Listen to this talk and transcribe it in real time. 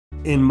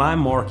In my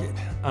market,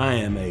 I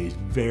am a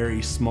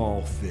very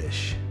small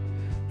fish.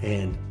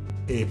 And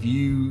if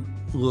you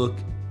look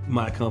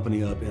my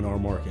company up in our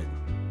market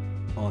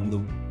on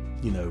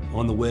the,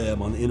 on the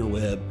web, on the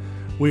interweb,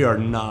 we are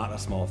not a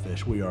small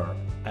fish. We are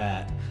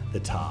at the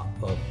top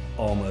of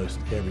almost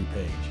every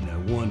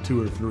page, 1,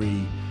 2, or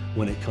 3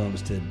 when it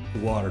comes to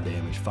water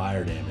damage,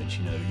 fire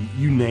damage,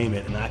 you name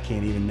it, and I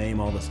can't even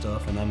name all the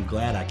stuff, and I'm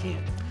glad I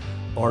can't.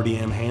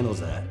 RDM handles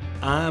that.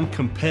 I'm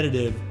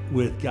competitive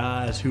with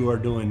guys who are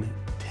doing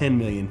 10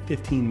 million,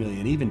 15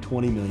 million, even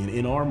 20 million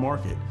in our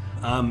market.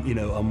 I'm,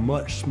 a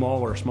much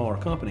smaller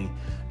company,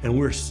 and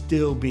we're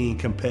still being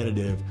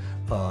competitive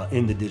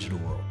in the digital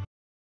world.